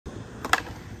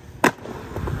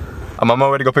I'm on my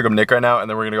way to go pick up Nick right now, and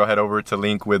then we're gonna go head over to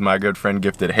link with my good friend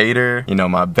Gifted Hater. You know,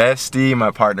 my bestie, my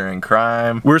partner in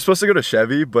crime. We were supposed to go to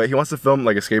Chevy, but he wants to film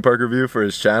like a skate park review for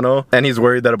his channel, and he's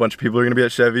worried that a bunch of people are gonna be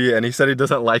at Chevy, and he said he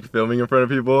doesn't like filming in front of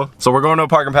people. So we're going to a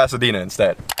park in Pasadena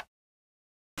instead.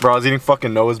 Bro, I was eating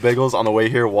fucking Noah's bagels on the way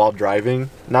here while driving.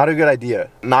 Not a good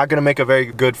idea. Not gonna make a very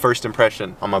good first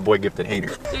impression on my boy Gifted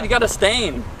Hater. Dude, you got a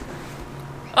stain.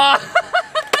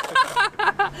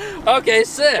 Okay,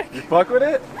 sick. You fuck with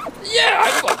it? Yeah,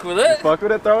 I fuck with it. You fuck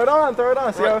with it? Throw it on, see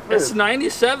how it fits. It's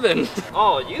 97.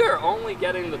 Oh, you are only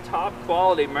getting the top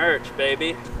quality merch,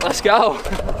 baby. Let's go.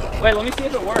 Wait, let me see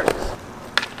if it works.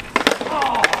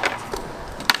 Oh.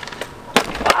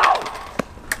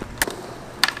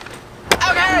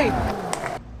 Okay.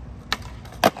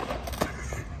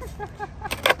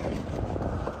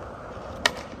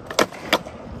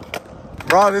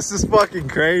 Bro, this is fucking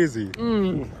crazy.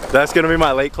 That's gonna be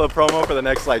my Lake Club promo for the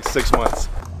next like 6 months.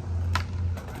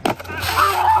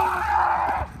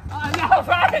 Oh, no,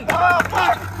 Bryan! Oh,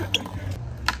 fuck!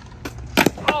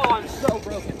 Oh, I'm so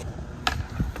broken.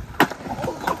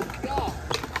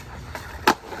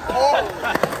 Oh,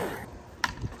 my God.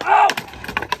 Oh! Oh!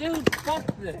 Dude, fuck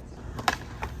this.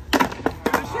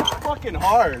 This shit's fucking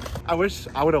hard. I wish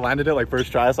I would have landed it like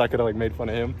first try so I could have like made fun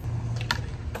of him.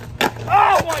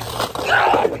 Oh my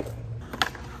God!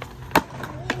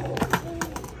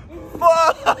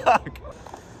 Fuck!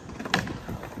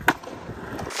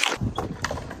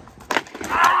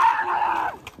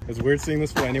 It's weird seeing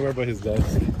this fool anywhere but his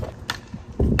desk.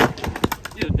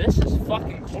 Dude, this is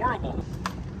fucking horrible.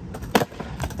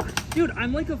 Dude,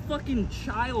 I'm like a fucking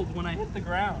child when I hit the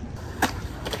ground.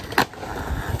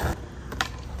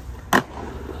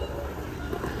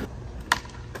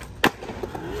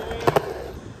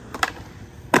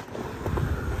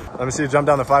 Let me see you jump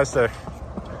down the 5-stair.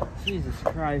 Jesus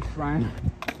Christ, Bryan.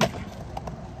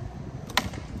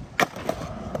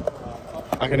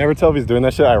 I can never tell if he's doing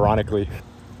that shit ironically.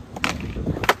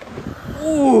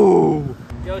 Ooh!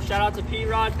 Yo, shout out to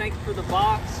P-Rod. Thank you for the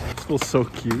box. This feels so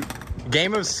cute.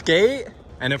 Game of skate,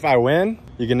 and if I win,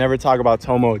 you can never talk about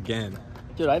Tomo again.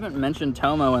 Dude, I haven't mentioned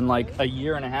Tomo in like a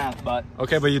year and a half, but...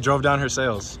 Okay, but you drove down her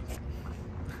sales.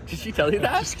 Did she tell you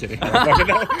that? Just kidding.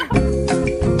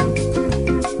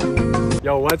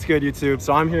 Yo, what's good, YouTube?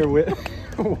 So I'm here with...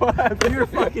 What? You're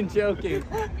fucking joking.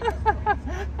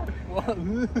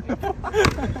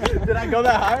 Did I go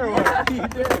that high or what? You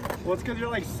did. Well, it's because you're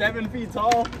like 7 feet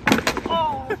tall.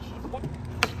 Oh,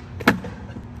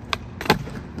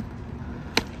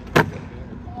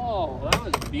 oh, that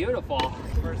was beautiful.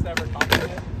 First ever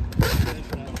compliment.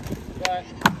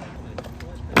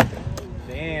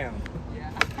 Damn.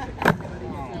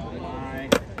 Oh my.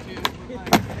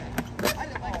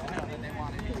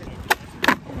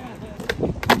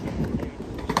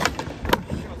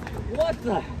 What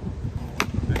the?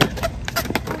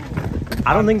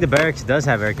 I don't think the barracks does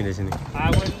have air conditioning. I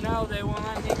wouldn't know. They won't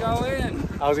let me go in.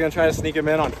 I was gonna try to sneak him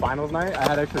in on finals night. I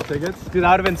had extra tickets. Dude,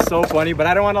 that would have been so funny, but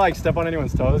I don't want to like step on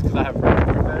anyone's toes because I have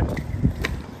friends there.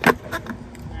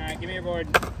 Alright, give me your board.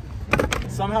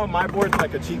 Somehow my board's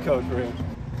like a cheat code for him.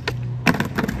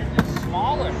 It's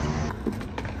smaller.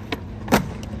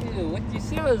 Dude, what do you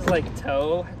see how his like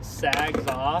toe sags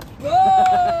off?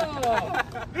 Whoa!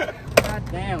 God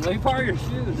damn, let me borrow your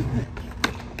shoes.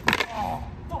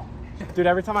 Dude,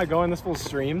 every time I go in this fool's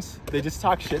streams, they just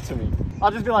talk shit to me.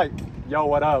 I'll just be like, yo,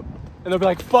 what up? And they'll be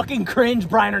like, fucking cringe,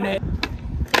 Bryan Arnett.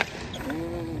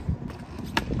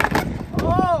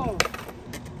 Oh!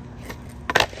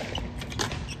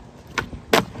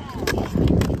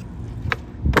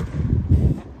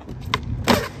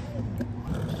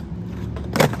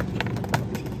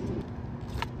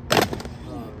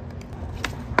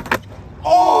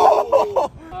 Oh!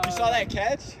 You saw that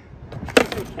catch?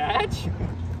 Catch?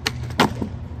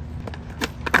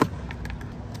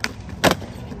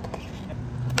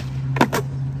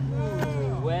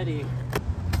 Wetty.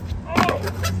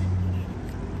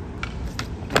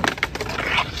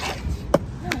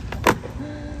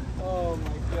 Oh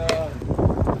my God.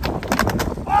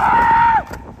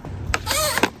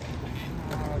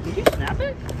 Did you snap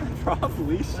it?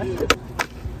 Probably shit.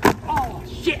 Oh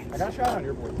shit! I got a shot on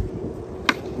your board.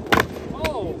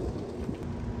 Oh.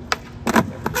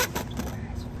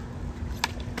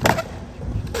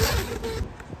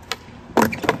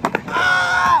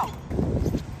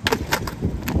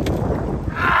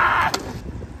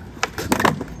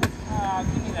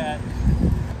 Give me that.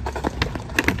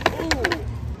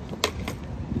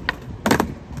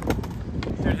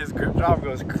 Dude, his grip drop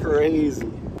goes crazy.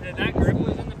 Dude, that grip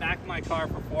was in the back of my car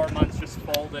for 4 months, just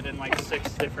folded in like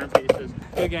 6 different pieces.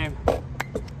 Good game.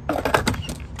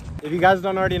 If you guys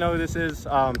don't already know who this is,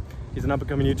 he's an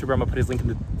up-and-coming YouTuber. I'm gonna put his link in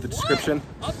the description.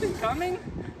 What? Up and coming?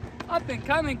 Up and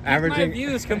coming. Averaging my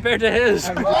views compared to his.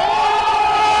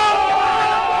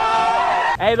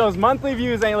 Hey, those monthly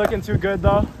views ain't looking too good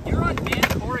though. You're on Dan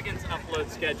Corrigan's upload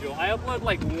schedule. I upload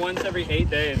like once every 8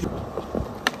 days.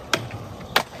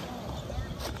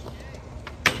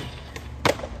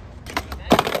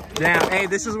 Damn, hey,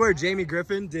 this is where Jamie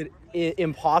Griffin did late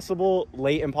impossible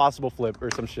flip or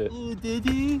some shit. Oh, did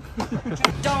he?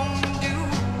 Don't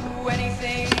do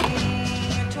anything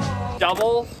at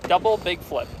all. Double big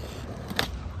flip.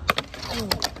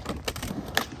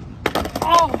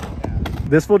 Oh!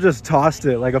 This fool just tossed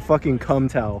it like a fucking cum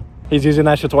towel. He's using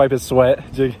that shit to wipe his sweat.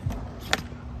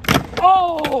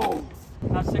 Oh!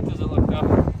 How sick does it look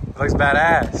though? It looks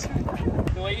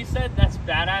badass. The way you said that's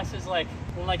badass is like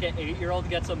when like an 8-year-old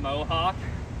gets a mohawk.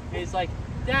 And he's like,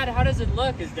 Dad, how does it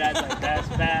look? His dad's like, that's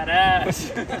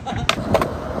badass.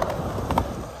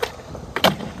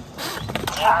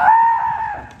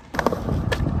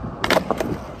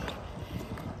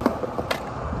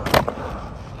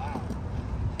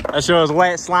 That shit was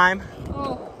wet slime.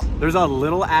 Oh. There's a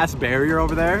little ass barrier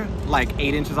over there, like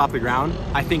 8 inches off the ground.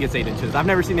 I think it's 8 inches. I've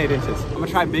never seen 8 inches. I'm gonna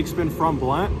try big spin from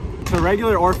blunt to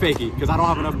regular or fakie because I don't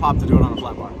have enough pop to do it on a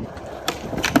flat bar.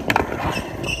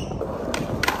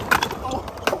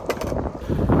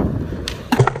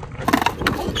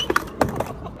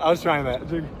 I was trying that,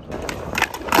 dude.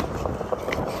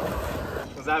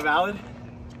 Was that valid?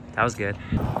 That was good.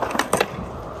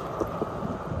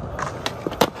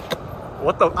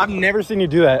 What the? I've never seen you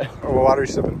do that. Oh, what water are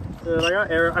you sipping? Dude, I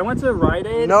got air. I went to Rite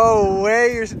Aid. No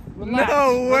way, you're... Relax,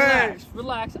 no way!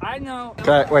 Relax, I know.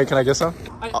 Wait, can I get some?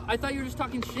 I thought you were just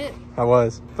talking shit. I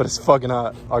was, but it's fucking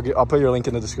hot. I'll put your link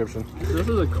in the description. This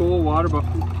is a cool water bottle.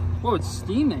 Whoa, it's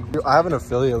steaming. I have an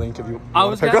affiliate link if you I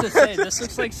was about to say, this Just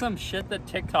looks like some shit that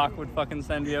TikTok would fucking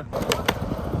send you.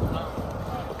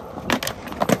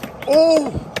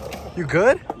 Oh! You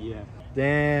good? Yeah.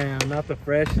 Damn, not the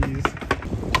freshies.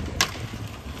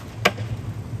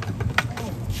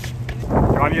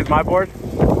 You want to use my board?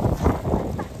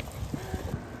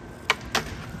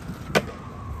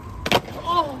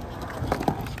 Oh!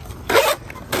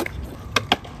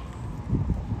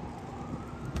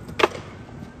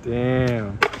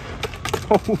 Damn.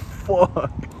 Oh,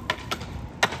 fuck.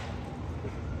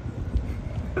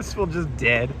 This fool just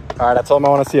dead. All right, I told him I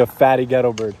want to see a fatty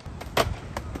ghetto bird.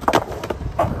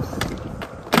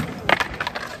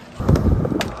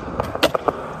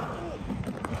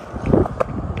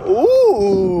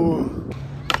 Ooh.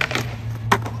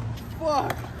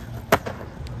 Fuck.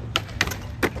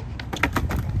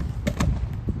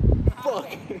 Fuck.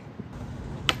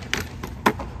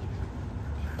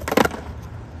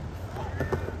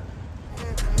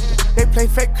 They play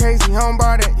fake crazy,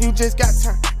 homeboy, that you just got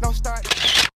turned. Don't start.